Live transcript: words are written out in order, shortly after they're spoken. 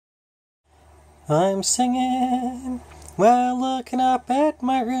I'm singing while looking up at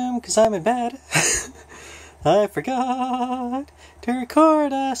my room 'cause I'm in bed. I forgot to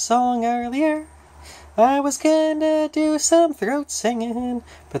record a song earlier. I was gonna do some throat singing,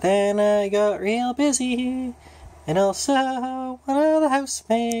 but then I got real busy. And also, one of the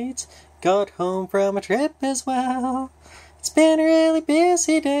housemates got home from a trip as well. It's been a really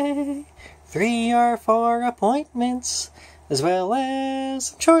busy day. 3 or 4 appointments, as well as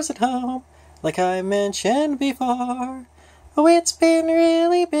some chores at home, like I mentioned before. Oh, it's been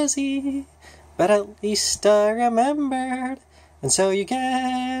really busy, but at least I remembered. And so you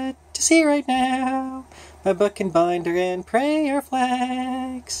get to see right now my book and binder and prayer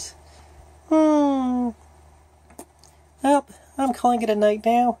flags. Well, I'm calling it a night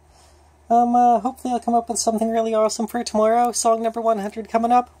now. Hopefully I'll come up with something really awesome for tomorrow. Song number 100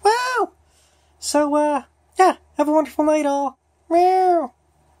 coming up. Wow! So, yeah, have a wonderful night all. Meow!